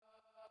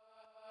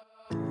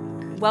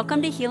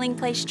Welcome to Healing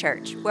Place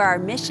Church, where our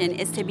mission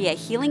is to be a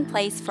healing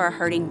place for a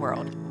hurting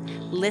world.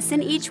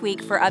 Listen each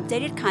week for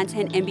updated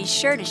content and be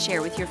sure to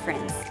share with your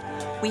friends.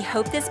 We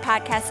hope this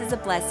podcast is a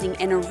blessing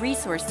and a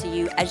resource to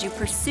you as you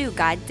pursue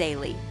God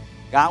daily.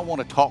 I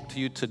want to talk to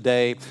you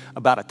today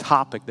about a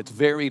topic that's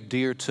very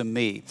dear to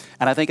me.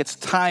 And I think it's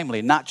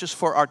timely, not just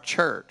for our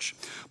church,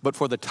 but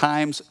for the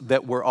times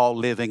that we're all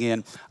living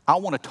in. I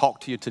want to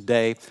talk to you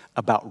today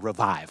about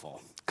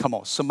revival. Come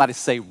on, somebody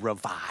say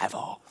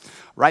revival.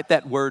 Write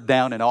that word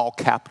down in all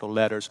capital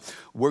letters.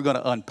 We're going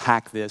to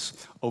unpack this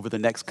over the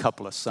next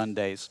couple of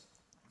Sundays.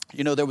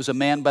 You know, there was a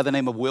man by the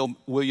name of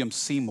William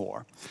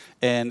Seymour,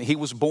 and he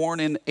was born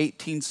in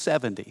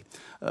 1870,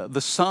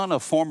 the son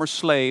of former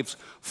slaves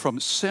from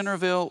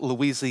Centerville,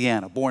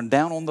 Louisiana, born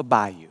down on the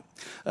bayou.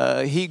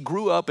 He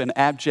grew up in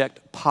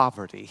abject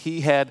poverty.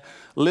 He had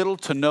little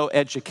to no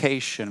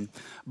education,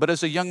 but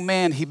as a young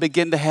man, he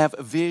began to have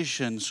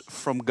visions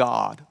from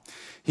God.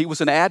 He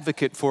was an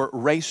advocate for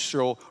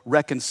racial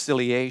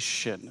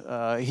reconciliation.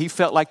 He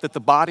felt like that the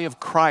body of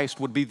Christ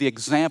would be the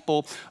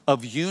example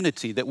of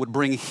unity that would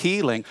bring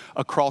healing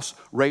across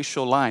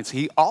racial lines.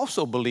 He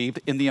also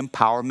believed in the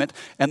empowerment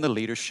and the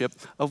leadership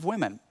of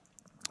women.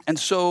 And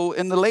so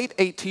in the late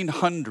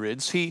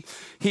 1800s,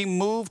 he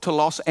moved to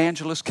Los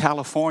Angeles,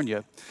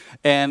 California,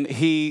 and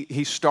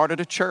he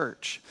started a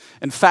church.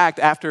 In fact,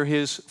 after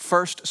his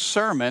first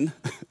sermon,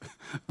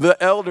 the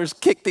elders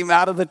kicked him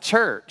out of the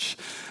church.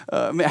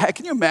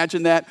 Can you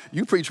imagine that?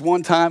 You preach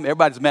one time,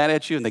 everybody's mad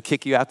at you, and they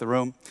kick you out the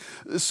room.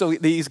 So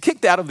he's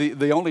kicked out of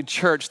the only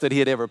church that he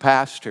had ever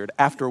pastored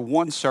after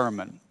one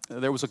sermon.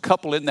 There was a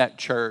couple in that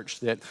church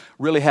that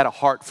really had a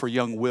heart for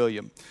young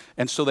William,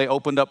 and so they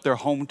opened up their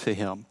home to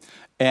him.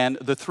 And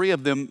the three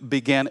of them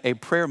began a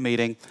prayer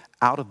meeting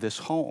out of this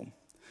home.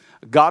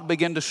 God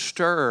began to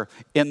stir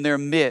in their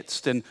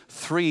midst, and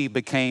 3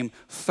 became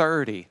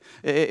 30.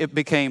 It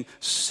became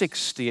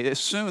 60.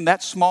 Soon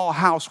that small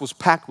house was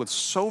packed with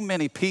so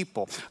many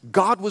people.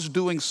 God was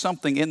doing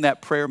something in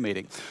that prayer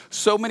meeting.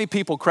 So many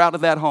people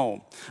crowded that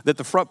home that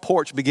the front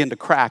porch began to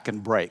crack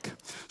and break.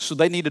 So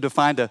they needed to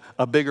find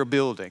a bigger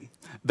building.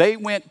 They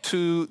went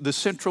to the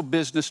Central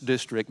Business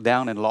District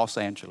down in Los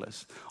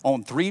Angeles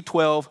on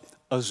 312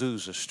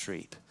 Azusa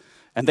Street.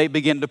 And they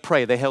began to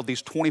pray. They held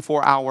these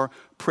 24-hour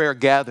prayer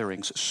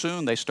gatherings.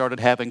 Soon they started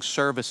having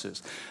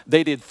services.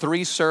 They did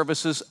 3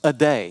 services a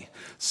day,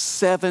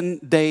 7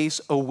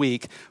 days a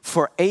week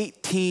for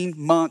 18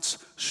 months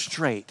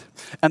straight.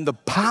 And the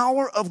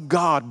power of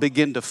God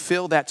began to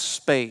fill that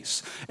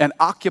space and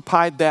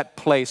occupied that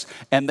place,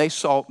 and they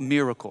saw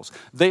miracles.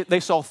 They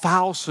saw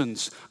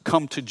thousands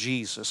come to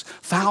Jesus.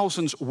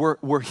 Thousands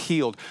were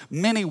healed.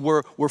 Many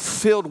were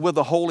filled with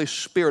the Holy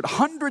Spirit.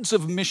 Hundreds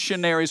of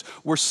missionaries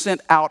were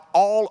sent out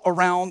all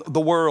around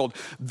the world.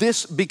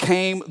 This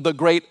became the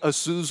great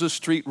Azusa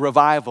Street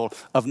revival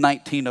of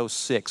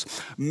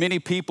 1906. Many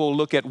people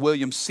look at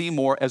William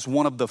Seymour as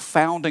one of the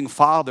founding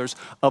fathers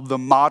of the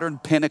modern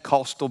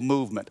Pentecostal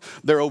movement.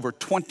 There are over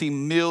 20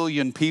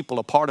 million people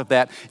a part of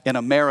that in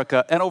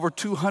America and over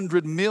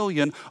 200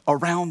 million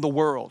around the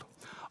world.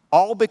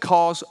 All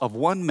because of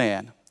one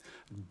man,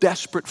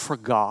 desperate for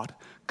God,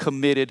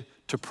 committed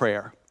to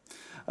prayer.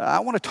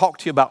 I want to talk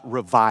to you about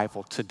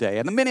revival today.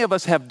 And many of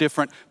us have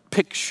different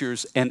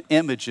pictures and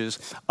images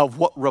of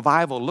what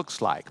revival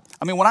looks like.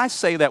 I mean, when I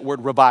say that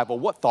word revival,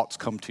 what thoughts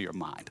come to your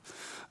mind?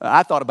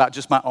 I thought about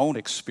just my own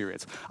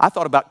experience. I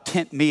thought about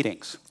tent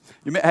meetings.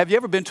 Have you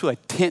ever been to a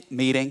tent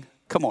meeting?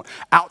 Come on,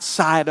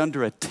 outside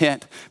under a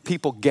tent,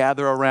 people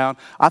gather around.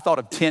 I thought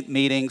of tent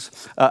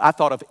meetings. I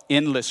thought of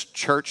endless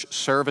church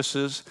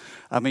services.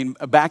 I mean,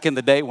 back in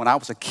the day when I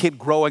was a kid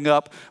growing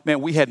up, man,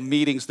 we had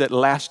meetings that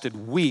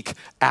lasted week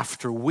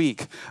after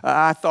week.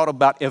 I thought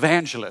about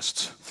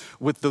evangelists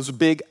with those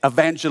big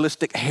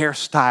evangelistic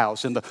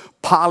hairstyles and the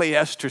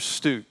polyester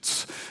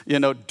suits,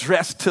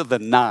 dressed to the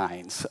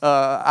nines.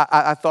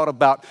 I thought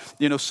about,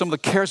 some of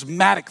the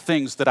charismatic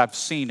things that I've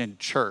seen in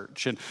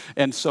church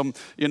and some,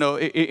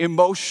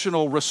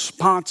 emotional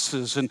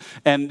responses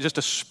and just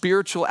a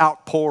spiritual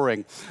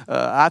outpouring.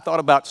 I thought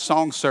about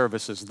song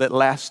services that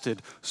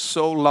lasted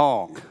so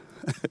long.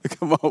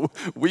 Come on,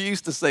 we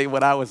used to say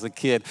when I was a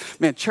kid,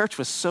 man, church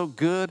was so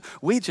good.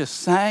 We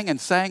just sang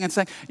and sang and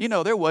sang.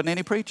 There wasn't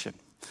any preaching.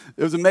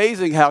 It was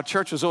amazing how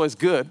church was always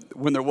good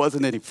when there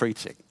wasn't any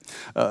preaching.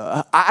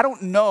 I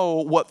don't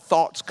know what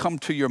thoughts come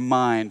to your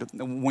mind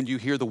when you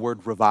hear the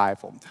word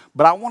revival,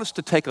 but I want us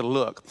to take a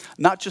look,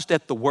 not just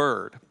at the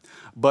word,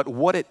 but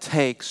what it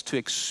takes to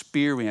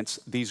experience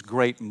these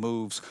great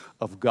moves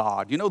of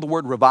God. The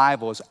word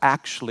revival is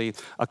actually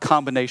a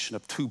combination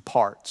of 2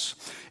 parts.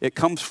 It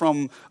comes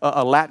from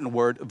a Latin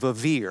word,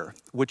 vivere,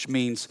 which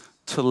means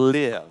to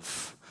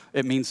live.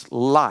 It means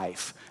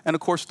life. And of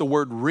course, the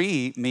word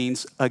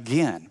means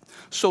again.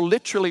 So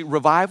literally,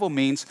 revival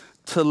means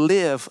to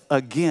live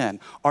again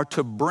or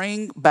to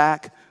bring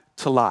back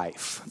to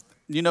life.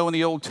 You know, in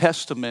the Old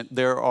Testament,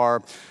 there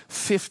are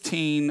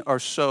 15 or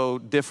so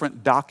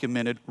different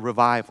documented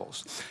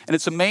revivals. And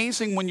it's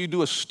amazing when you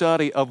do a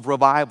study of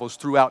revivals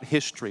throughout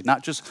history,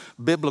 not just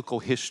biblical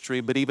history,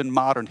 but even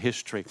modern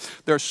history.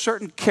 There are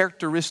certain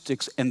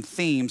characteristics and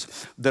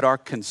themes that are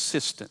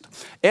consistent.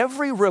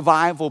 Every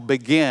revival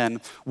began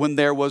when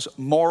there was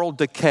moral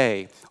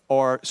decay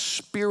or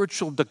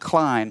spiritual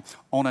decline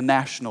on a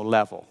national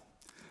level.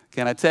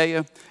 Can I tell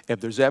you,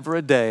 if there's ever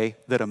a day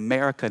that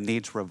America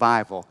needs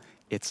revival,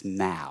 it's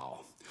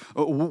now.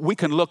 We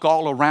can look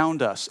all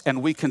around us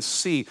and we can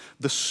see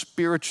the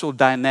spiritual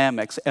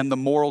dynamics and the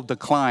moral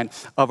decline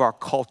of our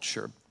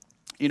culture.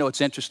 You know,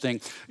 it's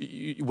interesting,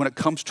 when it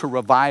comes to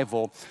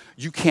revival,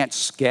 you can't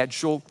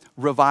schedule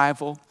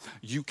revival,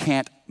 you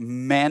can't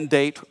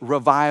mandate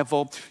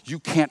revival, you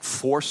can't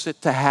force it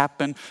to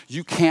happen,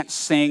 you can't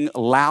sing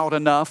loud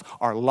enough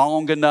or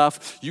long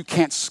enough, you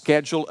can't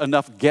schedule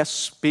enough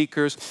guest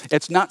speakers.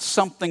 It's not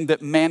something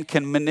that man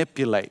can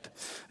manipulate.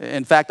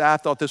 In fact, I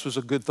thought this was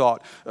a good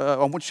thought.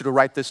 I want you to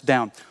write this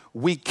down.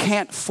 We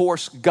can't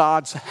force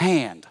God's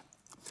hand,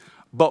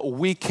 but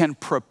we can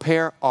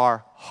prepare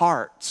our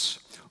hearts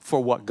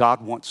for what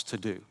God wants to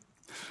do.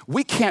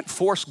 We can't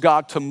force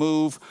God to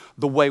move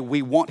the way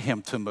we want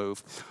him to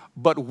move,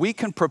 but we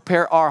can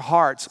prepare our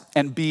hearts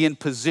and be in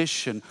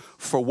position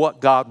for what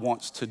God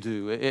wants to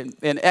do.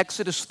 In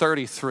Exodus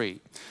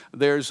 33,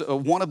 there's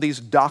one of these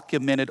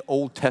documented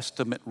Old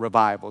Testament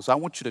revivals. I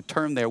want you to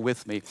turn there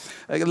with me.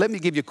 Let me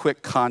give you a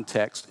quick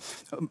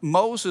context.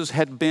 Moses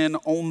had been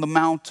on the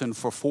mountain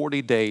for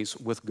 40 days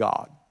with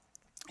God.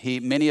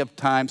 Many of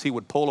times he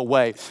would pull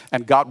away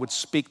and God would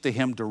speak to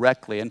him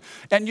directly.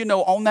 And you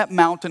know, on that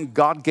mountain,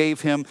 God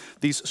gave him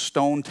these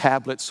stone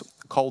tablets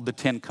called the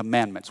Ten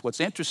Commandments. What's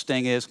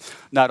interesting is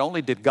not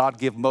only did God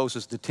give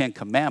Moses the Ten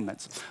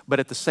Commandments, but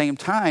at the same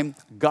time,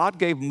 God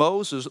gave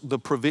Moses the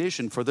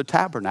provision for the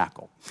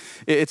tabernacle.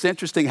 It's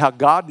interesting how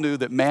God knew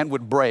that man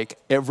would break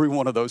every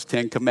one of those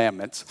 10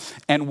 commandments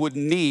and would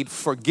need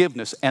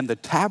forgiveness. And the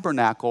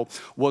tabernacle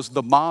was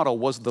the model,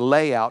 was the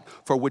layout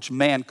for which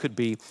man could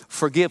be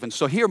forgiven.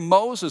 So here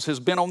Moses has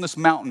been on this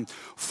mountain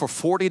for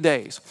 40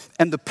 days.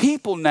 And the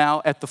people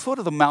now at the foot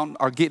of the mountain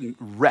are getting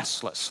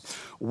restless.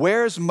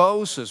 Where's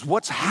Moses?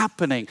 What's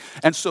happening?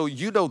 And so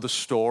you know the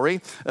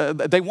story.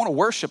 They want to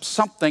worship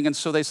something. And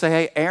so they say,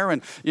 hey,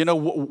 Aaron, you know,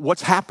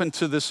 what's happened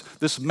to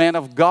this man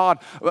of God?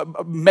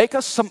 Make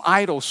us some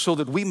idols so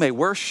that we may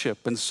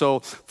worship. And so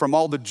from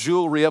all the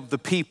jewelry of the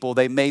people,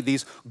 they made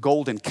these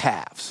golden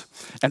calves.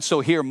 And so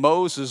here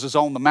Moses is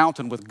on the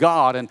mountain with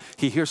God, and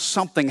he hears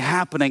something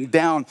happening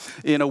down,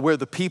 you know, where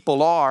the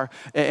people are.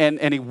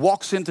 And he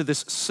walks into this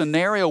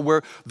scenario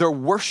where they're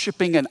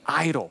worshiping an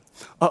idol,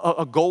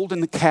 a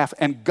golden calf.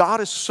 And God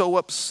is so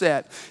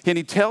upset. And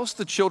he tells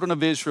the children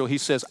of Israel, he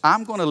says,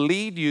 I'm going to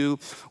lead you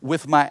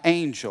with my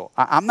angel.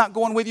 I'm not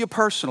going with you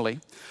personally.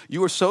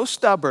 You are so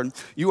stubborn.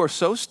 You are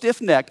so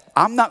stiff-necked.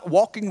 I'm not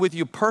walking with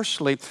you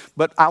personally,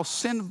 but I'll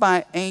send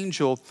my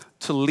angel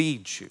to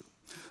lead you.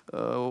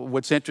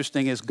 What's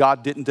interesting is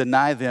God didn't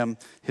deny them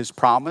his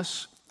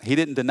promise. He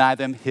didn't deny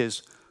them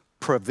his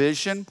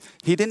provision.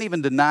 He didn't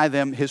even deny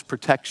them his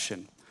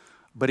protection,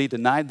 but he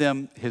denied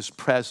them his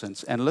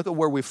presence. And look at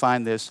where we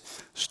find this,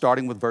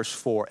 starting with verse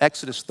 4.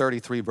 Exodus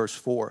 33, verse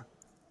 4.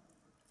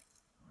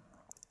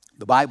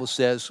 The Bible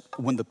says,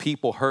 when the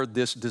people heard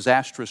this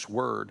disastrous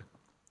word,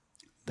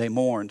 they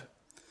mourned.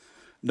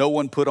 No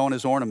one put on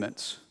his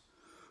ornaments.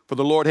 For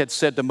the Lord had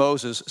said to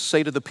Moses,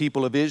 say to the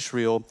people of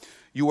Israel,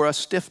 you are a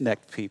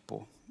stiff-necked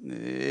people.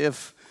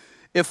 If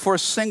for a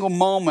single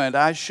moment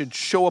I should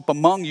show up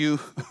among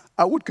you,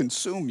 I would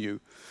consume you.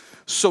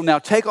 So now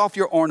take off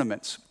your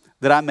ornaments,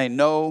 that I may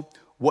know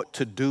what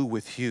to do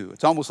with you.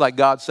 It's almost like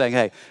God saying,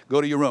 hey,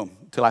 go to your room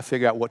till I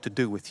figure out what to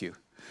do with you.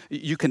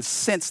 You can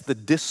sense the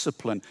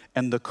discipline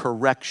and the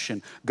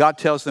correction. God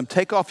tells them,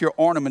 take off your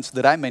ornaments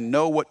that I may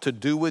know what to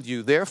do with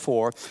you.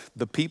 Therefore,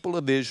 the people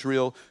of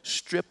Israel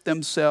stripped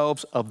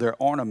themselves of their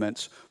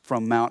ornaments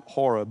from Mount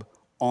Horeb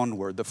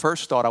onward. The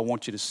first thought I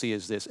want you to see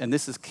is this, and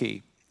this is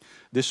key.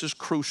 This is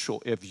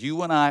crucial. If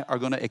you and I are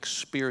going to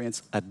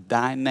experience a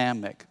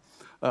dynamic,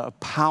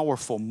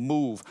 powerful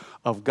move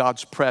of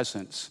God's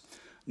presence,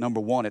 number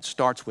one, it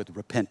starts with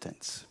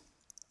repentance.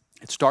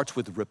 It starts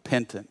with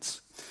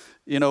repentance.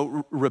 You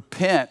know,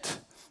 repent,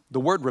 the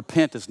word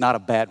repent is not a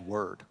bad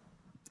word.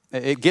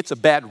 It gets a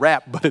bad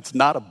rap, but it's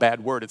not a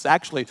bad word. It's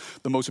actually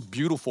the most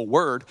beautiful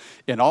word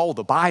in all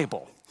the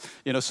Bible.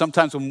 You know,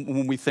 sometimes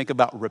when we think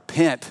about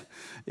repent,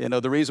 you know,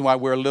 the reason why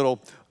we're a little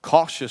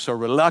cautious or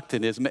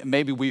reluctant is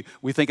maybe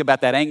we think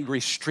about that angry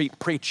street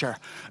preacher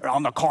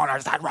on the corner.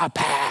 It's like,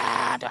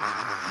 repent.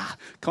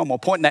 Come on,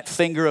 pointing that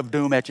finger of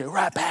doom at you.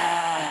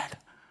 Repent.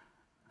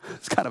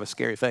 It's kind of a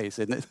scary face,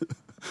 isn't it?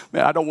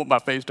 Man, I don't want my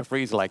face to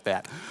freeze like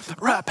that.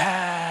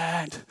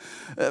 Repent.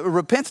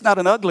 Repent's not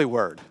an ugly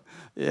word.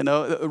 You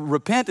know,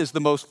 repent is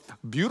the most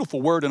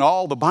beautiful word in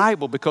all the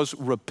Bible because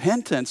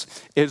repentance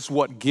is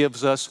what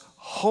gives us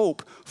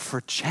hope for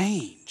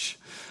change.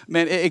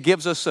 Man, it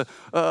gives us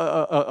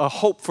a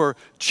hope for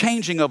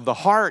changing of the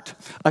heart,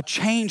 a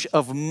change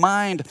of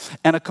mind,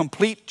 and a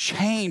complete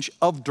change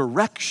of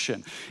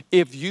direction.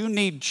 If you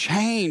need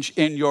change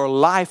in your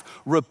life,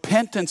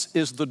 repentance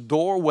is the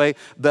doorway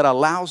that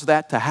allows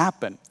that to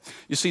happen.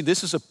 You see,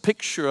 this is a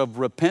picture of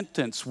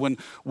repentance when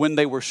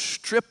they were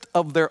stripped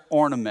of their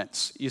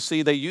ornaments. You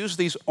see, they used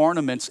these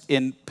ornaments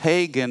in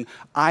pagan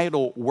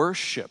idol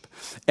worship.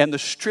 And the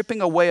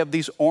stripping away of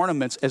these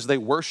ornaments as they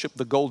worshiped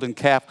the golden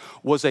calf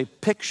was a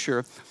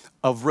picture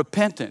of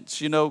repentance.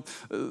 You know,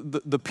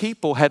 the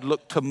people had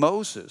looked to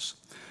Moses.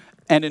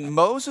 And in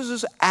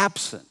Moses'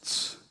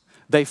 absence,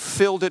 they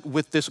filled it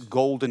with this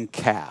golden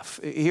calf.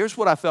 Here's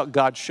what I felt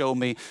God showed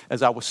me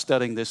as I was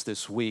studying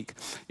this week.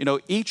 You know,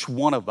 each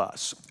one of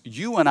us,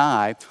 you and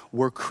I,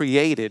 were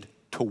created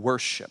to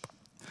worship.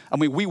 I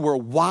mean, we were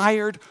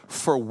wired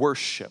for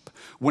worship.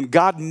 When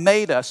God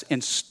made us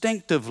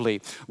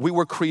instinctively, we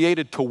were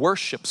created to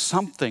worship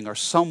something or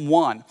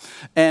someone.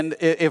 And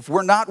if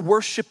we're not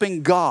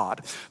worshiping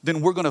God,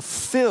 then we're going to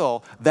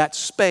fill that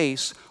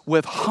space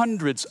with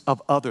hundreds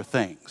of other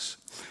things.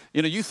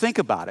 You know, you think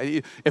about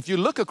it. If you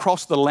look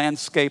across the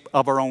landscape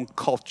of our own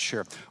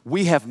culture,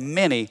 we have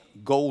many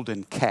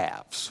golden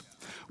calves.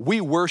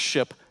 We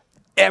worship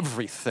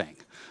everything.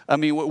 I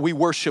mean, we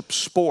worship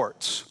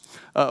sports.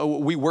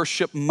 We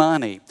worship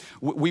money.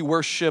 We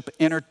worship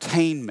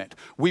entertainment.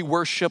 We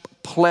worship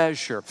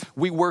pleasure.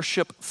 We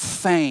worship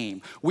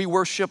fame. We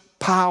worship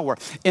power.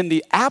 In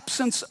the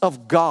absence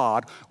of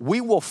God, we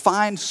will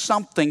find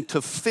something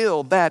to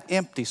fill that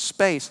empty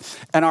space.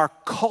 And our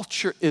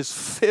culture is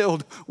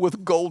filled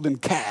with golden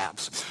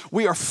calves.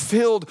 We are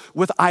filled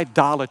with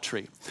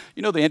idolatry.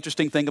 You know, the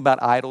interesting thing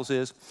about idols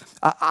is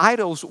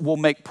idols will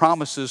make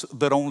promises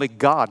that only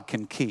God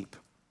can keep.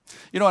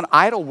 You know, an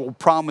idol will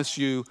promise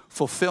you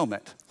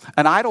fulfillment.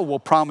 An idol will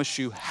promise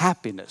you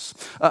happiness.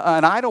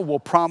 An idol will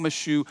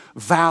promise you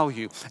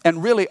value.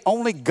 And really,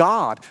 only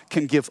God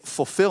can give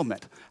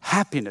fulfillment,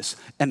 happiness,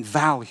 and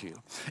value.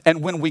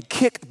 And when we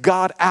kick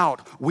God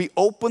out, we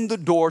open the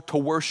door to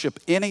worship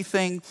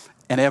anything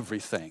and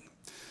everything.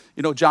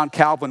 You know, John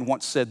Calvin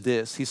once said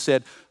this. He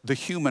said, "The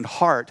human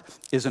heart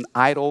is an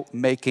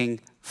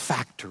idol-making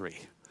factory."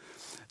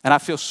 And I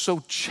feel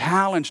so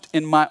challenged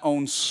in my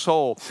own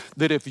soul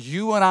that if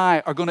you and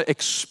I are going to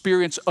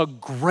experience a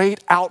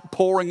great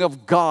outpouring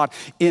of God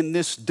in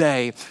this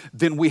day,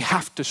 then we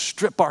have to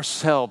strip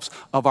ourselves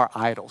of our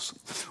idols.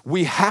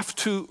 We have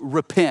to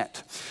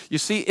repent. You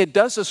see, it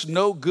does us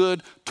no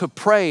good to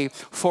pray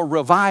for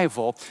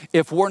revival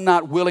if we're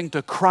not willing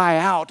to cry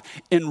out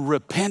in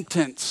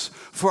repentance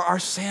for our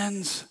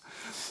sins.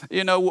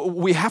 You know,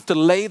 we have to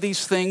lay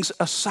these things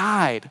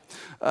aside.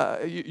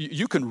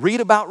 You can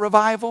read about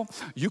revival.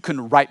 You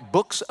can write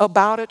books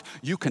about it.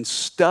 You can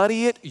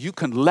study it. You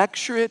can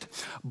lecture it.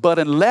 But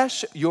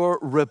unless you're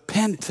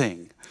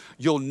repenting,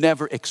 you'll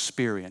never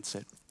experience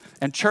it.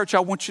 And church, I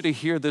want you to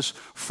hear this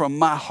from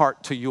my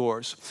heart to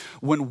yours.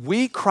 When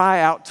we cry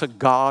out to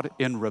God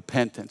in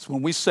repentance,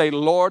 when we say,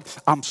 "Lord,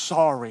 I'm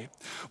sorry,"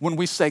 when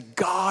we say,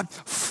 "God,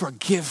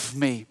 forgive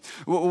me,"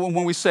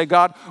 when we say,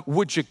 "God,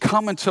 would you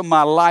come into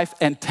my life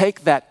and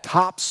take that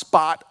top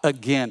spot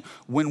again?"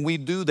 When we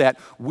do that,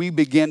 we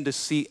begin to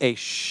see a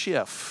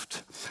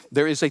shift.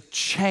 There is a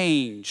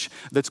change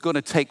that's going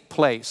to take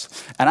place.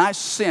 And I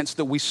sense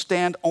that we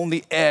stand on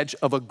the edge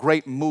of a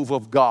great move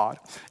of God.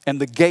 And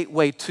the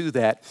gateway to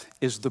that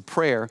is the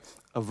prayer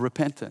of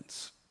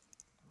repentance.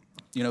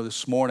 You know,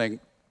 this morning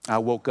I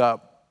woke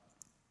up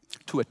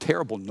to a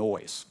terrible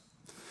noise.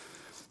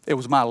 It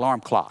was my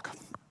alarm clock.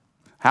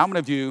 How many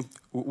of you,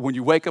 when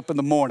you wake up in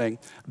the morning,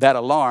 that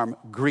alarm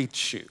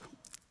greets you?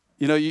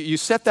 You know, you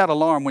set that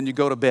alarm when you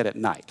go to bed at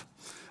night.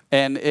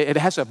 And it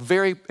has a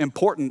very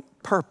important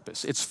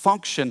purpose. Its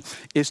function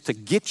is to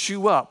get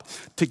you up,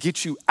 to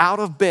get you out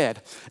of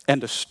bed,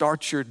 and to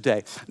start your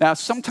day. Now,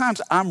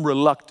 sometimes I'm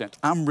reluctant,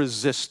 I'm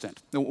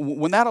resistant.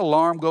 When that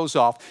alarm goes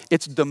off,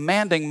 it's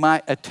demanding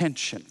my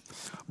attention.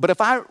 But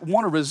if I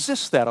want to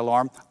resist that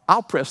alarm,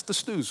 I'll press the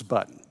snooze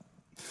button.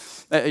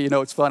 You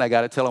know, it's fun, I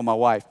got to tell my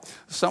wife.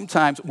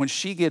 Sometimes when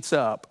she gets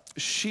up,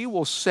 she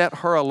will set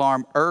her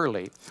alarm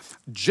early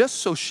just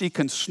so she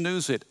can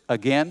snooze it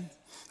again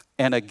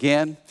and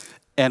again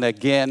and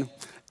again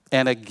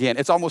and again.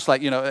 It's almost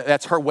like, you know,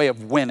 that's her way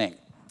of winning.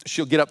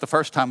 She'll get up the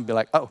first time and be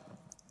like, "Oh,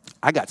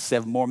 I got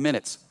 7 more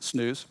minutes,"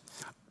 snooze.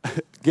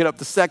 Get up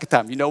the second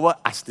time. You know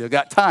what? I still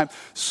got time.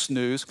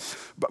 Snooze.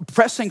 But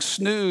pressing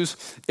snooze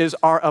is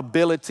our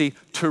ability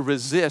to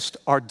resist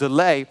or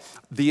delay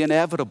the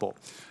inevitable.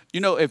 You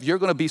know, if you're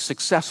going to be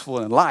successful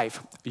in life,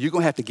 you're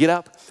going to have to get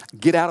up,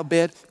 get out of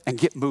bed, and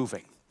get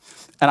moving.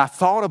 And I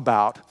thought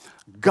about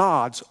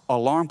God's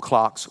alarm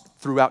clocks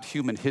throughout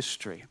human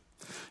history.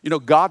 You know,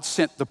 God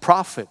sent the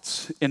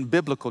prophets in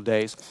biblical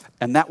days,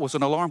 and that was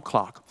an alarm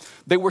clock.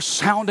 They were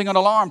sounding an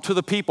alarm to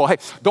the people. Hey,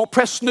 don't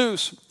press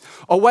snooze.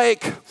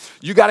 Awake.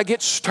 You got to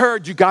get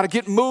stirred. You got to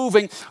get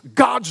moving.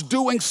 God's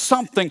doing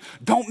something.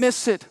 Don't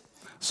miss it.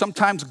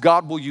 Sometimes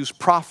God will use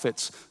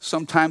prophets.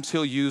 Sometimes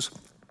he'll use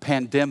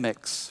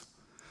pandemics.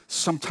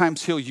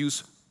 Sometimes he'll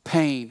use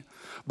pain.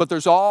 but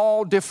there's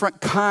all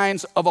different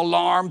kinds of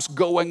alarms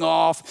going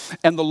off,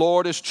 and the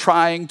Lord is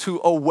trying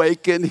to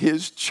awaken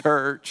his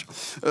church.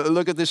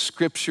 Look at this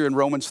scripture in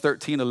Romans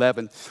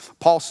 13:11.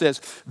 Paul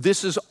says,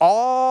 this is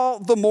all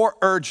the more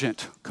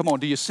urgent. Come on,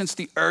 do you sense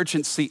the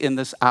urgency in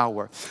this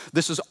hour?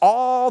 This is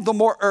all the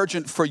more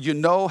urgent, for you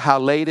know how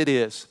late it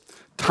is.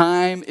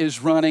 Time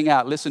is running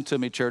out. Listen to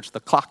me, church. The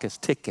clock is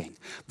ticking.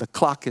 The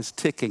clock is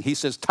ticking. He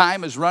says,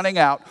 time is running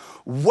out.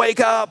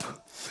 Wake up.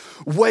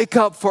 Wake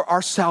up, for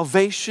our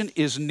salvation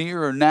is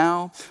nearer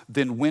now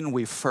than when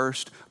we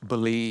first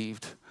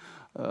believed.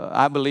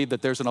 I believe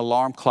that there's an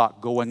alarm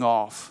clock going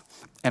off,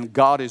 and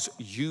God is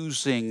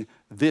using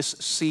this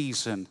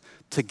season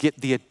to get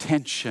the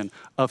attention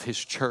of his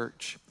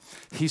church.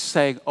 He's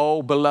saying,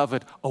 oh,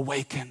 beloved,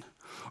 awaken.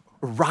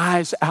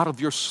 Rise out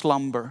of your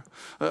slumber.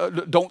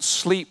 Don't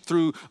sleep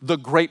through the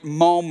great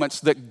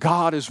moments that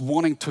God is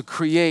wanting to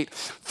create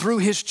through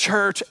his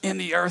church in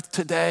the earth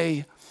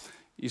today.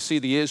 You see,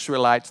 the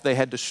Israelites, they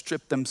had to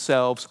strip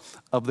themselves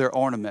of their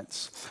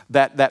ornaments.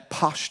 That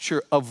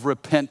posture of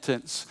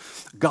repentance.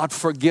 God,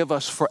 forgive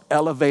us for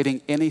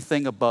elevating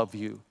anything above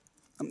you.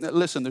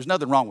 Listen, there's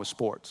nothing wrong with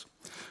sports.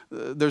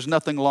 There's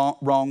nothing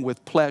wrong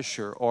with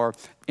pleasure or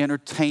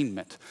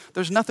entertainment.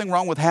 There's nothing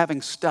wrong with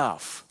having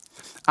stuff.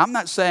 I'm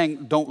not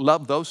saying don't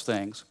love those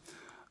things,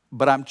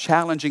 but I'm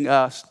challenging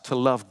us to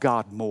love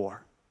God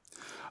more.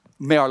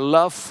 May our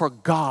love for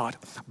God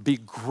be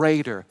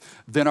greater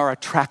than our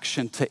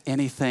attraction to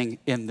anything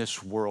in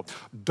this world.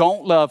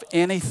 Don't love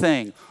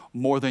anything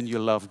more than you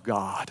love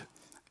God.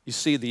 You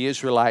see, the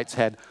Israelites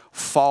had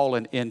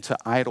fallen into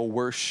idol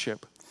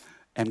worship,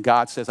 and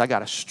God says, I got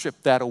to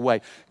strip that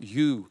away.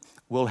 You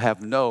will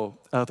have no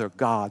other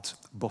gods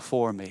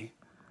before me.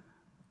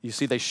 You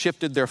see, they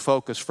shifted their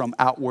focus from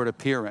outward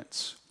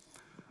appearance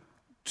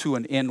to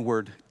an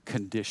inward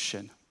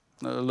condition.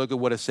 Look at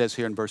what it says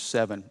here in verse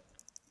 7.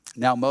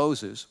 Now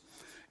Moses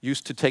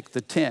used to take the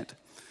tent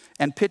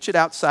and pitch it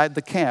outside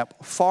the camp,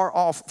 far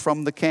off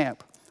from the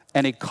camp,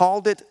 and he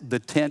called it the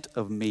tent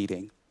of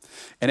meeting.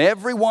 And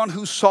everyone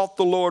who sought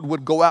the Lord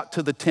would go out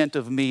to the tent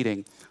of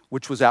meeting,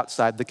 which was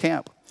outside the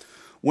camp.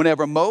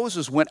 Whenever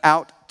Moses went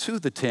out to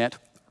the tent,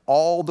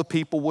 all the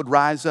people would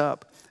rise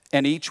up,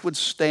 and each would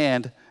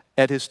stand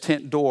at his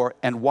tent door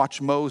and watch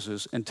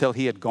Moses until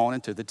he had gone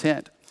into the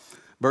tent.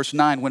 Verse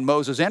 9, when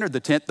Moses entered the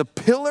tent, the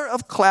pillar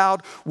of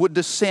cloud would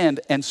descend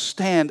and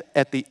stand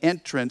at the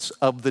entrance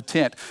of the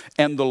tent,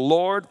 and the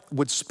Lord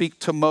would speak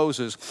to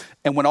Moses.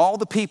 And when all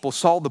the people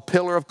saw the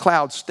pillar of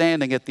cloud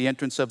standing at the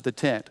entrance of the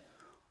tent,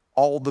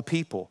 all the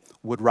people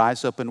would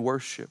rise up and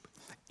worship,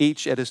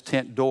 each at his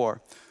tent door.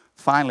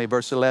 Finally,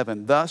 verse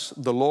 11, thus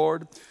the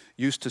Lord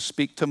used to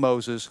speak to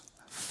Moses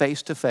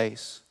face to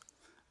face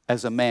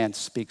as a man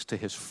speaks to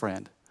his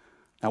friend.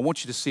 Now, I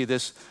want you to see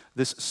this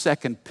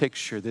second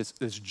picture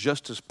that's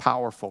just as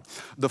powerful.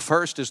 The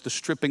first is the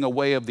stripping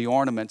away of the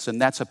ornaments,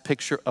 and that's a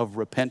picture of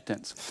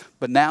repentance.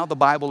 But now the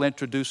Bible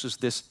introduces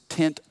this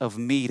tent of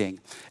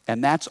meeting,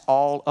 and that's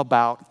all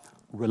about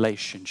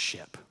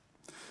relationship.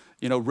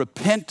 You know,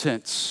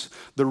 repentance,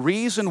 the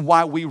reason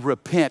why we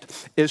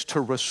repent is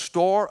to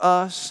restore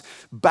us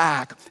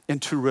back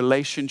into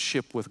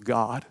relationship with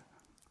God.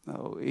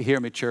 Oh, hear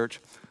me, church.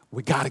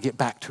 We got to get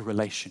back to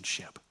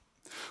relationship.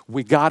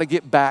 We got to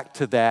get back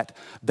to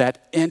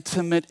that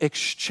intimate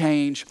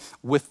exchange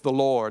with the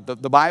Lord.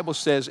 The Bible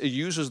says, it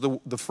uses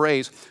the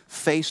phrase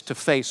face to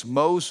face.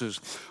 Moses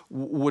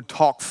would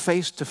talk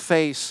face to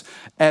face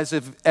as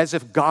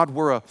if God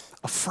were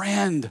a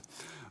friend.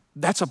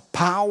 That's a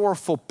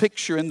powerful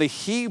picture. In the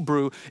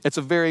Hebrew, it's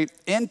a very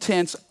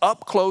intense,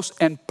 up close,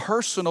 and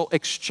personal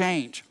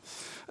exchange.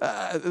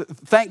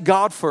 Thank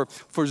God for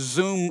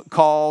Zoom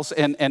calls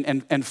and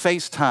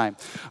FaceTime.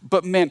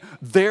 But man,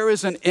 there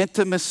is an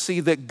intimacy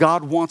that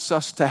God wants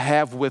us to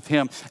have with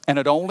him, and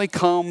it only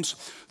comes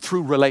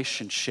through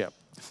relationship.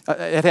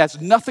 It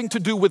has nothing to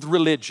do with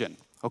religion.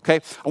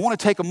 Okay, I want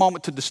to take a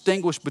moment to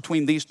distinguish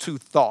between these two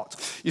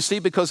thoughts. You see,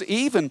 because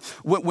even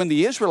when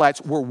the Israelites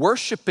were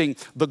worshiping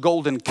the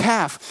golden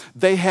calf,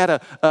 they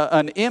had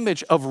an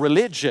image of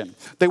religion.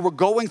 They were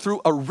going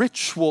through a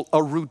ritual,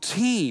 a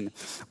routine,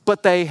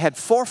 but they had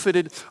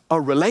forfeited a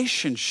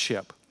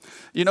relationship.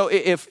 You know,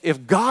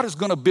 if God is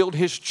going to build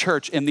his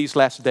church in these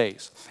last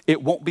days,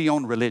 it won't be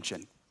on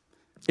religion.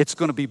 It's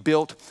going to be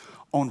built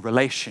on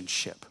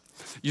relationship.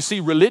 You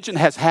see, religion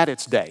has had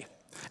its day.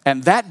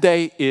 And that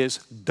day is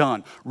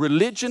done.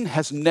 Religion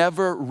has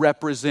never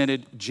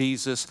represented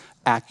Jesus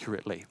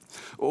accurately.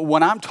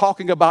 When I'm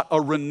talking about a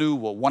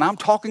renewal, when I'm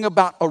talking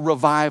about a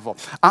revival,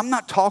 I'm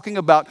not talking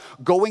about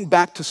going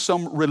back to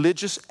some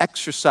religious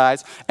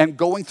exercise and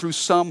going through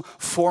some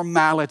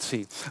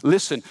formality.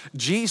 Listen,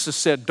 Jesus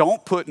said,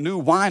 don't put new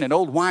wine in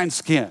old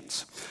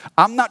wineskins.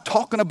 I'm not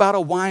talking about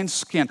a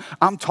wineskin.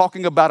 I'm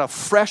talking about a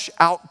fresh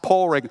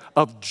outpouring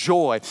of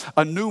joy,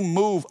 a new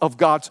move of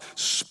God's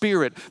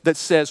Spirit that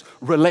says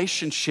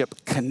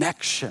relationship,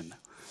 connection.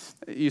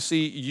 You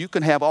see, you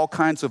can have all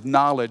kinds of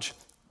knowledge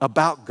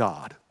about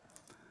God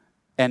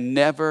and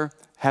never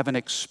have an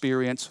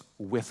experience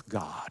with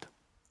God.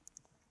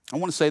 I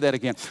want to say that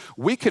again.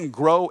 We can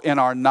grow in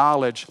our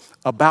knowledge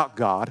about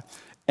God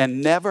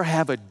and never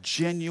have a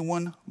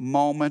genuine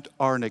moment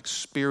or an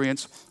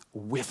experience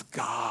with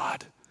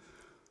God.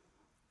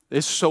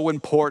 It's so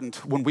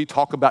important when we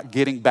talk about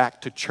getting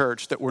back to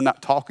church that we're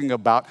not talking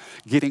about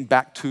getting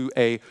back to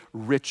a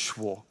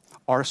ritual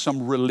or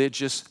some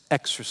religious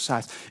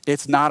exercise.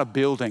 It's not a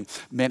building.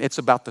 Man, it's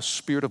about the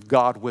Spirit of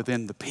God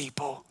within the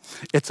people.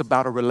 It's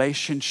about a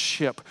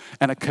relationship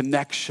and a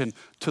connection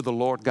to the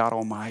Lord God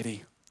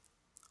Almighty.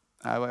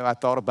 I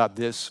thought about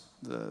this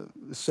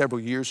several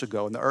years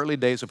ago. In the early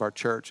days of our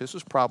church, this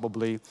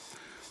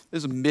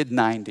is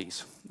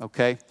mid-90s,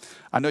 okay?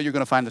 I know you're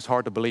going to find this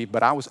hard to believe,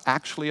 but I was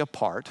actually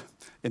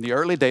in the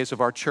early days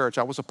of our church,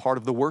 I was a part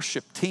of the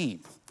worship team.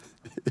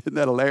 Isn't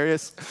that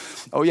hilarious?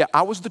 Oh yeah,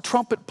 I was the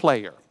trumpet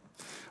player.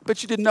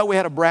 But you didn't know we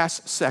had a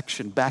brass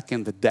section back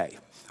in the day.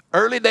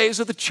 Early days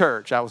of the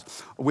church,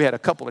 we had a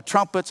couple of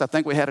trumpets. I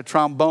think we had a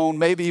trombone,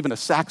 maybe even a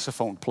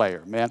saxophone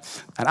player, man.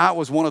 And I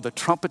was one of the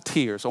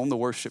trumpeters on the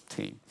worship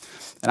team.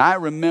 And I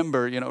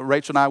remember,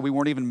 Rachel and I, we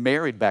weren't even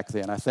married back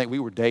then. I think we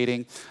were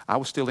dating. I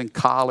was still in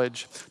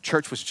college.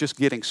 Church was just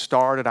getting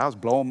started. I was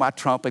blowing my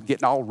trumpet,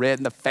 getting all red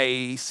in the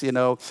face,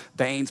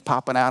 veins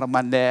popping out of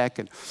my neck.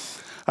 And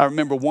I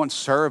remember one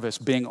service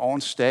being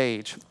on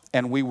stage,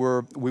 and we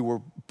were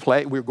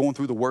going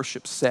through the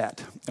worship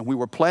set, and we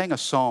were playing a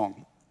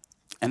song.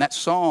 And that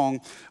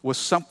song was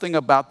something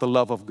about the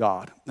love of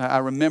God. I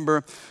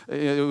remember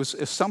it was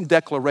some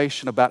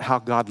declaration about how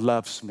God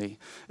loves me.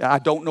 I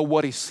don't know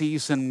what he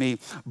sees in me,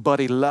 but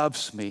he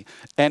loves me.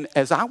 And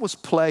as I was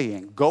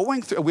playing,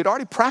 we'd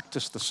already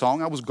practiced the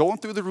song. I was going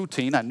through the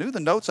routine. I knew the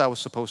notes I was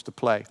supposed to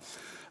play.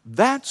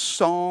 That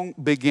song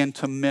began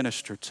to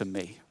minister to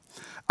me.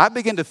 I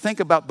began to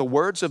think about the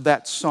words of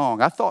that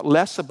song. I thought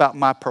less about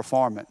my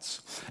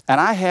performance.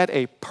 And I had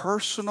a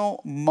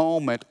personal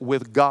moment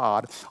with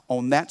God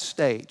on that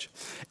stage.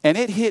 And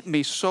it hit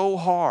me so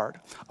hard,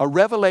 a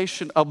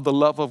revelation of the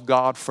love of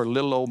God for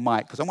little old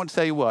Mike. Because I want to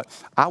tell you what,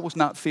 I was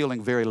not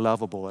feeling very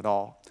lovable at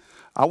all.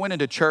 I went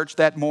into church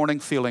that morning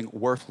feeling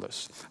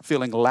worthless,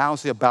 feeling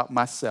lousy about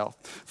myself,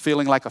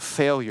 feeling like a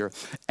failure.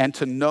 And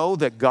to know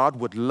that God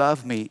would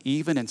love me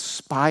even in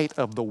spite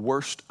of the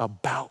worst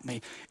about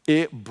me,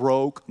 it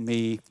broke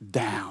me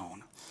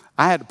down.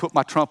 I had to put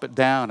my trumpet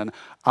down, and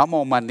I'm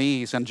on my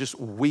knees and just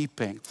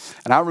weeping.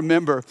 And I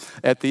remember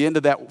at the end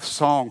of that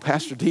song,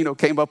 Pastor Dino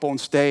came up on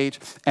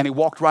stage, and he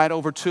walked right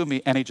over to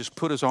me, and he just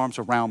put his arms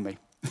around me.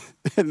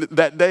 And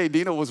that day,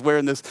 Dino was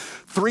wearing this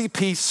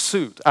 3-piece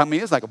suit. I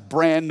mean, it's like a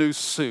brand new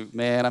suit,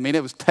 man. I mean,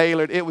 it was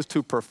tailored. It was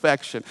to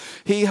perfection.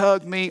 He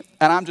hugged me,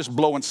 and I'm just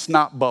blowing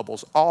snot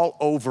bubbles all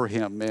over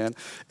him, man.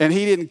 And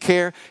he didn't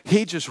care.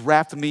 He just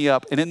wrapped me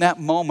up. And in that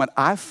moment,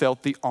 I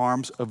felt the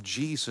arms of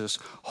Jesus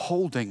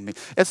holding me.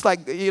 It's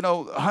like,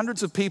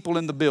 hundreds of people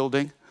in the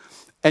building,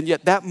 and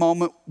yet that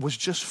moment was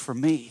just for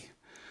me.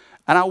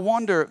 And I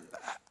wonder,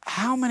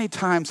 how many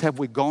times have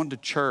we gone to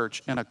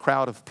church in a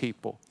crowd of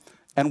people?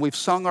 And we've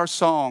sung our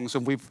songs,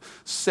 and we've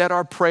said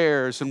our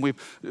prayers, and we've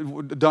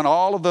done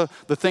all of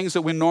the things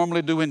that we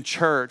normally do in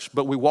church,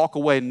 but we walk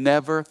away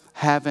never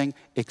having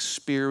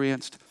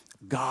experienced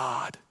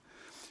God.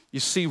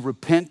 You see,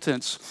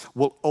 repentance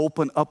will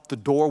open up the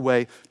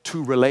doorway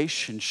to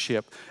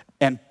relationship,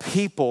 and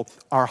people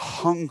are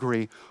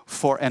hungry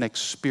for an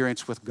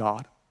experience with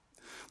God.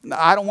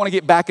 I don't want to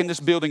get back in this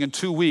building in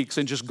 2 weeks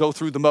and just go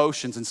through the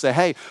motions and say,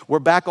 hey, we're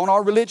back on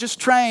our religious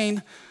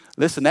train.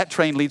 Listen, that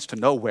train leads to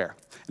nowhere.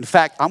 In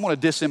fact, I'm going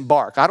to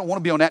disembark. I don't want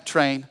to be on that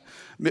train.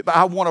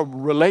 I want a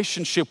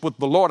relationship with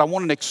the Lord. I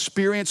want an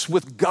experience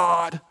with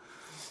God.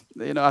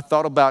 I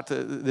thought about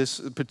this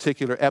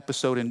particular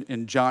episode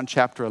in John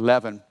chapter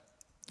 11.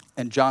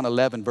 And John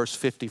 11, verse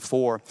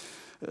 54.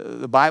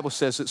 The Bible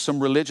says that some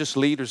religious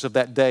leaders of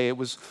that day, it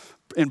was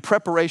in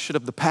preparation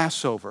of the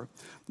Passover,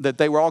 that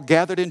they were all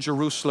gathered in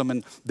Jerusalem,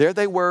 and there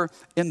they were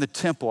in the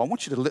temple. I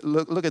want you to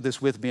look at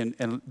this with me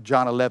in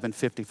John 11,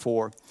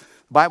 54.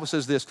 The Bible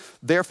says this,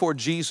 therefore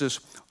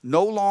Jesus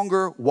no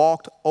longer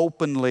walked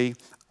openly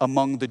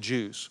among the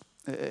Jews.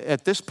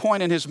 At this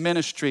point in his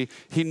ministry,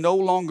 he no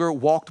longer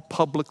walked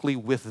publicly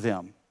with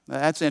them.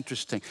 That's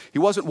interesting. He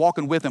wasn't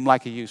walking with them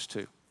like he used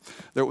to.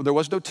 There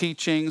was no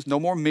teachings, no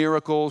more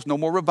miracles, no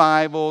more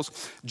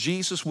revivals.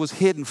 Jesus was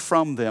hidden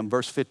from them,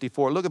 verse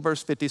 54. Look at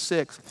verse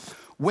 56.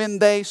 When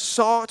they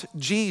sought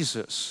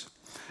Jesus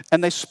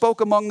and they spoke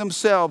among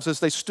themselves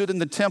as they stood in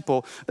the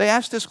temple, they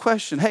asked this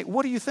question, hey,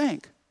 what do you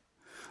think?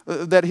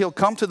 That he'll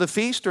come to the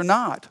feast or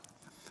not?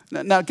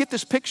 Now get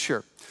this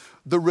picture.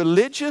 The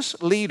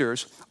religious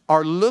leaders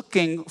are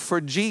looking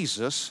for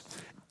Jesus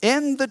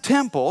in the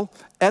temple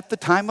at the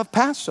time of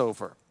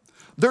Passover.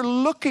 They're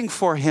looking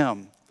for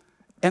him,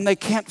 and they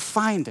can't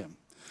find him.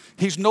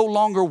 He's no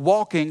longer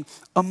walking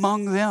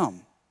among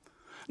them.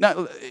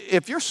 Now,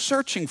 if you're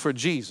searching for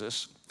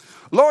Jesus,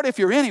 Lord, if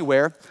you're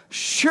anywhere,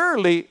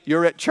 surely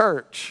you're at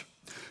church.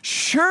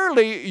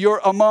 Surely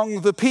you're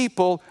among the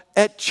people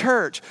at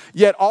church.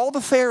 Yet all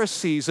the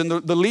Pharisees and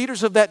the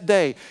leaders of that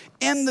day,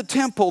 in the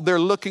temple, they're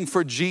looking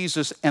for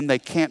Jesus and they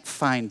can't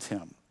find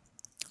him.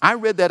 I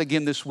read that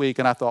again this week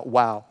and I thought,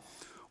 wow,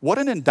 what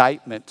an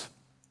indictment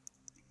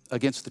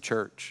against the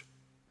church.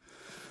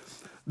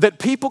 That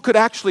people could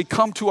actually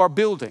come to our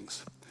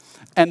buildings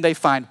and they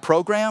find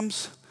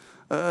programs,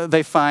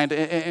 they find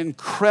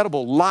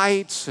incredible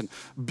lights and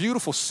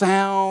beautiful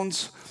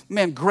sounds,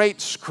 man,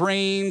 great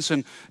screens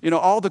and,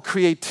 all the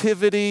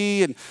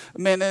creativity and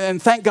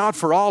thank God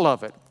for all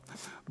of it.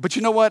 But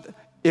you know what?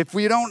 If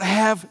we don't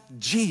have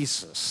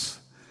Jesus,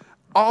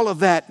 all of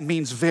that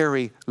means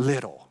very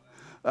little.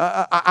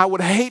 I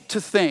would hate to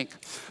think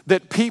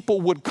that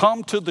people would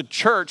come to the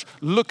church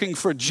looking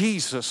for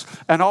Jesus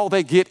and all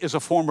they get is a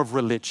form of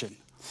religion.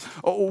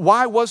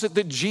 Why was it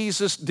that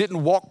Jesus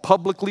didn't walk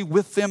publicly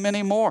with them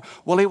anymore?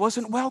 Well, he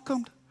wasn't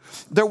welcomed.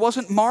 There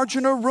wasn't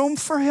margin or room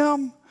for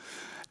him.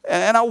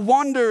 And I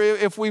wonder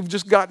if we've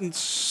just gotten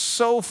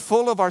so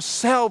full of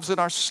ourselves and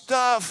our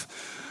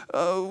stuff.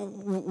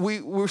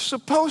 We're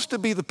supposed to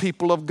be the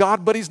people of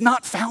God, but he's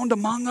not found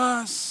among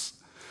us.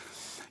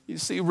 You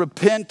see,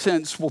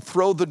 repentance will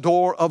throw the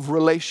door of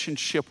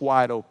relationship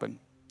wide open.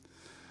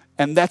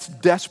 And that's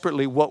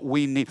desperately what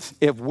we need.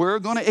 If we're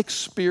going to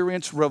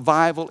experience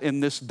revival in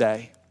this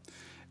day,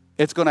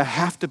 it's going to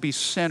have to be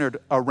centered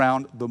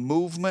around the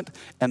movement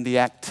and the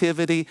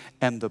activity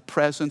and the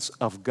presence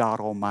of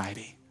God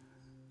Almighty.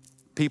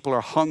 People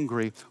are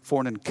hungry for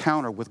an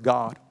encounter with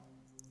God.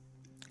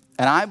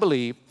 And I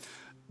believe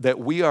that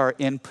we are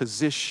in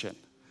position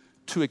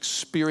to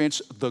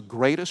experience the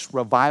greatest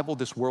revival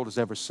this world has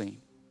ever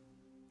seen.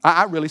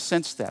 I really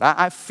sense that.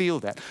 I feel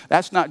that.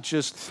 That's not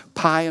just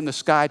pie in the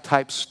sky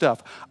type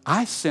stuff.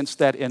 I sense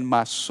that in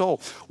my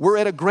soul. We're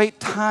at a great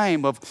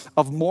time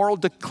of moral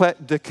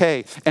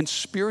decay and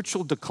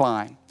spiritual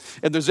decline.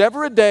 If there's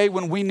ever a day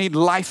when we need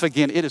life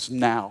again, it is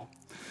now.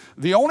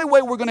 The only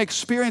way we're going to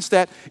experience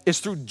that is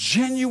through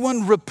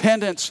genuine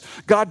repentance.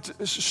 God,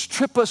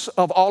 strip us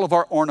of all of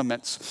our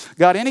ornaments.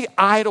 God, any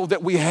idol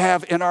that we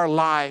have in our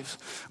lives,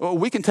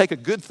 we can take a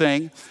good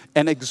thing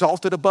and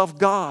exalt it above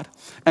God.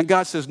 And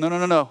God says,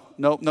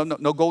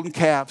 no golden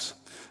calves.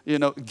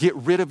 Get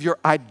rid of your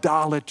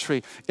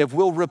idolatry. If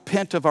we'll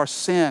repent of our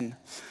sin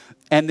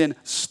and then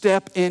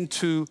step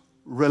into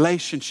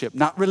relationship,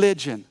 not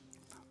religion,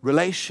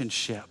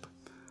 relationship,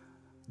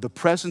 the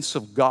presence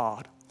of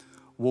God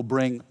will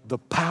bring the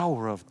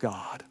power of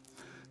God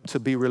to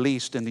be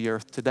released in the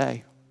earth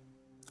today.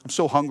 I'm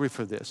so hungry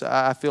for this.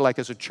 I feel like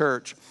as a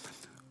church,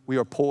 we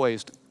are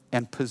poised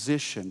and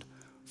positioned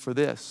for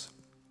this.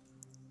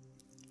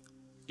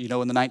 In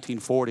the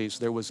 1940s,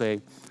 there was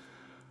a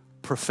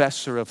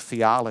professor of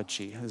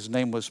theology. His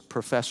name was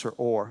Professor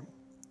Orr.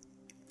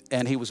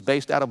 And he was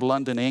based out of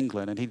London,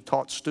 England. And he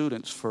taught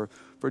students for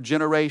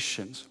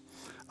generations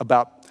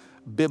about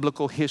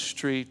biblical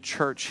history,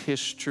 church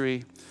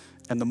history,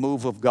 and the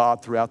move of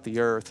God throughout the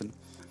earth. And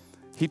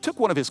he took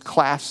one of his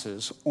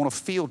classes on a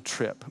field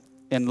trip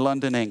in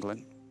London,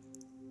 England.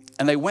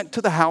 And they went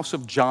to the house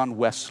of John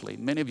Wesley.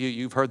 Many of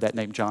you've heard that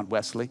name, John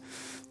Wesley.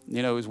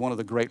 He was one of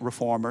the great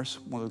reformers,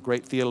 one of the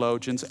great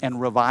theologians and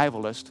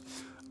revivalists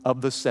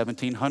of the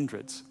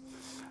 1700s.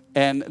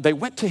 And they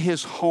went to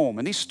his home,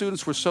 and these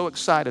students were so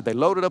excited. They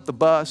loaded up the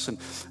bus and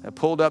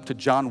pulled up to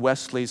John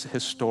Wesley's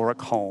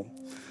historic home.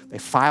 They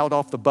filed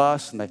off the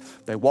bus, and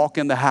they walk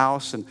in the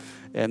house, and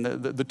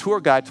the tour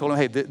guide told them,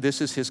 hey,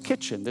 this is his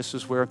kitchen. This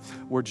is where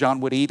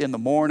John would eat in the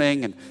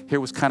morning, and here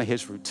was kind of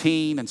his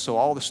routine. And so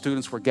all the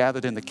students were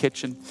gathered in the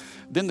kitchen.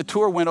 Then the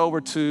tour went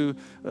over to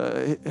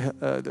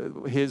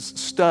his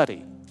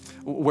study,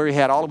 where he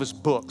had all of his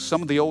books.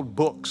 Some of the old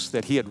books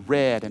that he had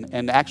read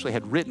and actually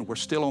had written were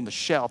still on the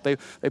shelf. They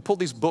pulled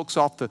these books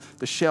off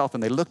the shelf,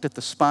 and they looked at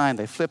the spine.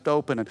 They flipped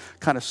open and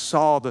kind of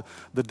saw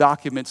the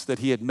documents that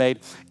he had made.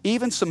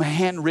 Even some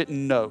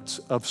handwritten notes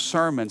of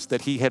sermons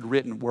that he had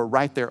written were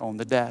right there on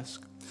the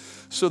desk.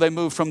 So they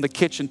moved from the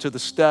kitchen to the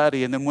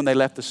study, and then when they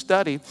left the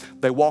study,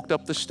 they walked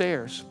up the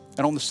stairs.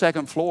 And on the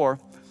second floor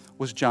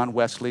was John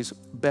Wesley's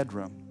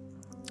bedroom.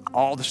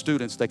 All the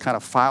students, they kind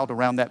of filed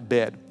around that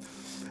bed.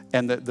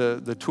 And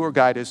the tour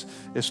guide is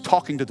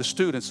talking to the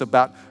students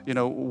about,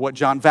 what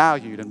John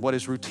valued and what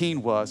his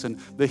routine was and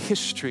the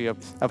history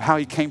of how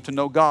he came to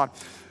know God.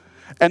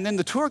 And then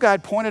the tour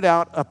guide pointed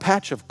out a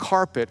patch of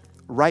carpet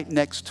right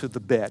next to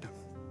the bed.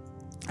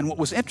 And what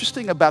was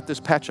interesting about this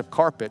patch of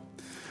carpet,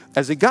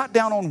 as he got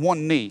down on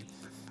one knee,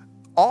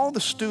 all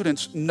the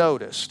students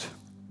noticed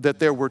that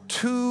there were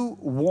two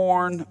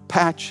worn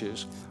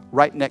patches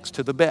right next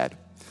to the bed.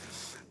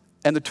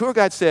 And the tour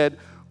guide said,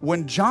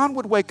 when John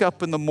would wake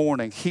up in the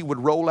morning, he would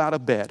roll out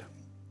of bed.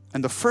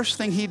 And the first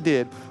thing he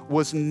did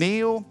was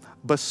kneel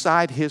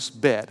beside his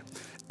bed.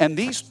 And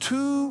these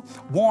two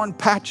worn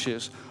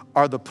patches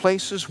are the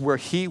places where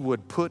he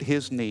would put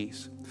his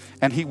knees.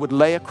 And he would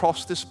lay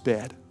across this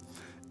bed,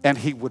 and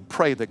he would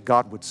pray that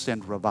God would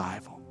send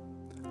revival.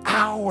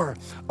 Hour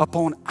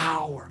upon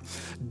hour,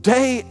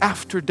 day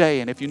after day.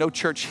 And if you know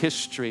church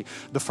history,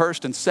 the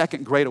first and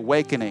second great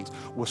awakenings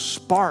was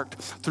sparked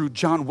through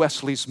John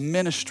Wesley's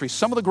ministry.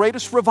 Some of the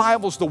greatest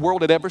revivals the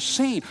world had ever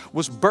seen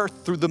was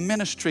birthed through the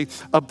ministry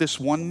of this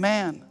one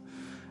man.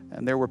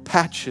 And there were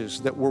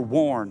patches that were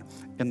worn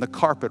in the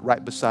carpet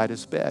right beside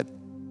his bed.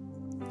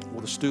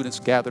 Well, the students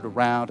gathered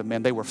around, and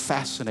man, they were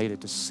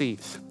fascinated to see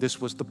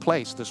this was the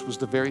place. This was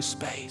the very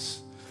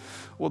space.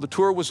 Well, the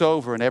tour was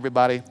over, and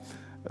everybody,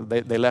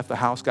 they left the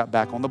house, got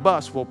back on the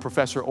bus. Well,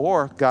 Professor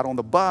Orr got on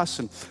the bus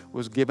and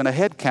was given a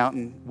head count,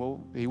 and,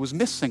 well, he was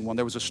missing one.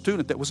 There was a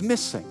student that was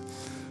missing.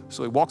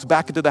 So he walks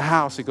back into the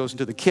house. He goes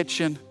into the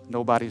kitchen.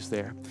 Nobody's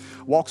there.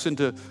 Walks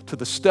into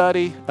the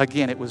study.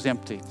 Again, it was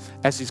empty.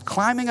 As he's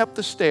climbing up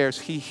the stairs,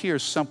 he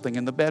hears something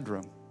in the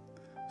bedroom.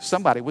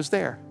 Somebody was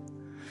there.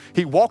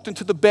 He walked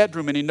into the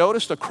bedroom, and he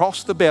noticed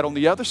across the bed on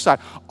the other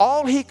side,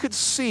 all he could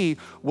see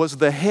was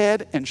the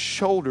head and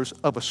shoulders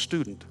of a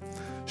student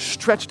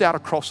stretched out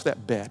across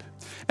that bed.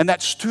 And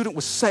that student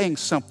was saying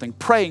something,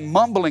 praying,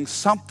 mumbling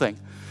something.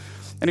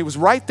 And he was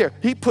right there.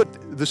 He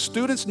put the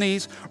student's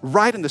knees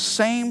right in the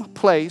same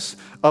place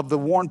of the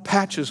worn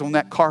patches on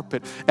that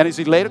carpet. And as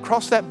he laid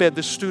across that bed,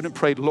 this student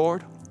prayed,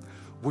 Lord,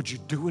 would you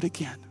do it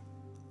again?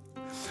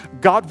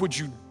 God, would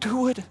you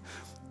do it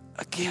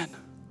again?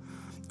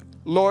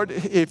 Lord,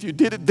 if you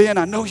did it then,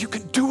 I know you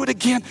can do it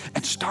again,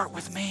 and start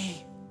with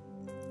me.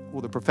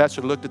 Well, the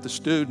professor looked at the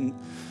student,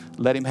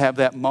 let him have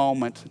that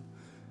moment.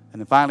 And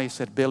then finally he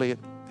said, Billy,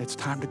 it's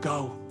time to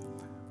go.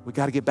 We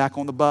got to get back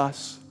on the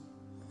bus.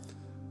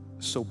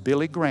 So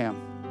Billy Graham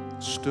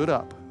stood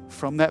up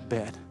from that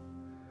bed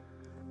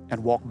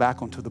and walked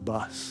back onto the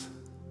bus.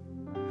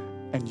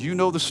 And you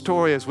know the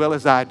story as well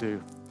as I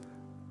do.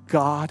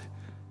 God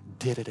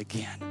did it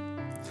again.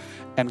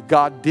 And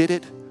God did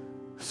it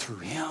through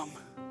him.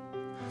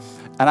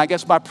 And I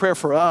guess my prayer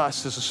for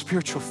us as a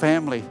spiritual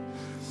family,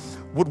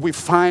 would we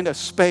find a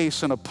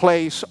space and a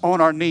place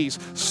on our knees?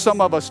 Some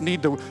of us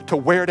need to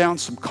wear down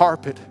some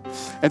carpet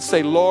and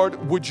say,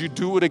 Lord, would you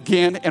do it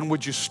again, and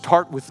would you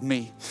start with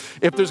me?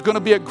 If there's going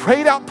to be a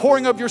great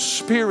outpouring of your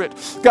Spirit,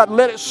 God,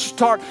 let it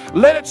start.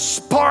 Let it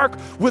spark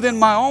within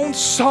my own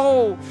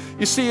soul.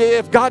 You see,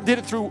 if God did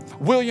it through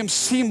William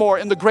Seymour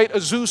in the great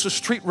Azusa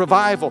Street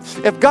Revival,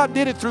 if God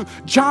did it through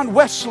John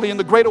Wesley in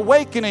the Great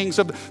Awakenings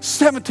of the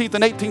 17th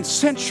and 18th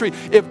century,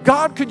 if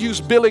God could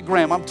use Billy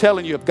Graham, I'm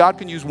telling you, if God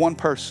can use one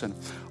person,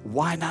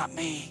 why not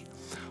me?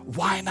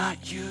 Why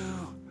not you?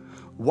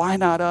 Why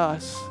not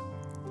us?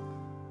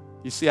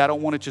 You see, I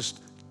don't want to just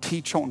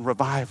teach on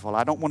revival.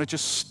 I don't want to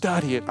just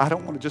study it. I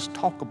don't want to just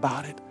talk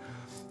about it.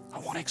 I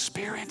want to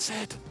experience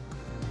it.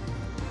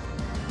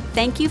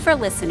 Thank you for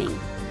listening.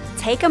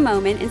 Take a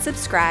moment and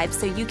subscribe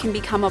so you can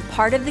become a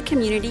part of the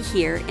community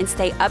here and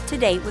stay up to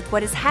date with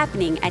what is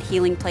happening at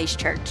Healing Place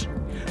Church.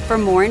 For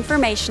more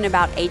information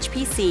about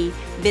HPC,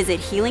 visit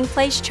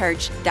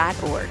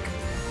healingplacechurch.org.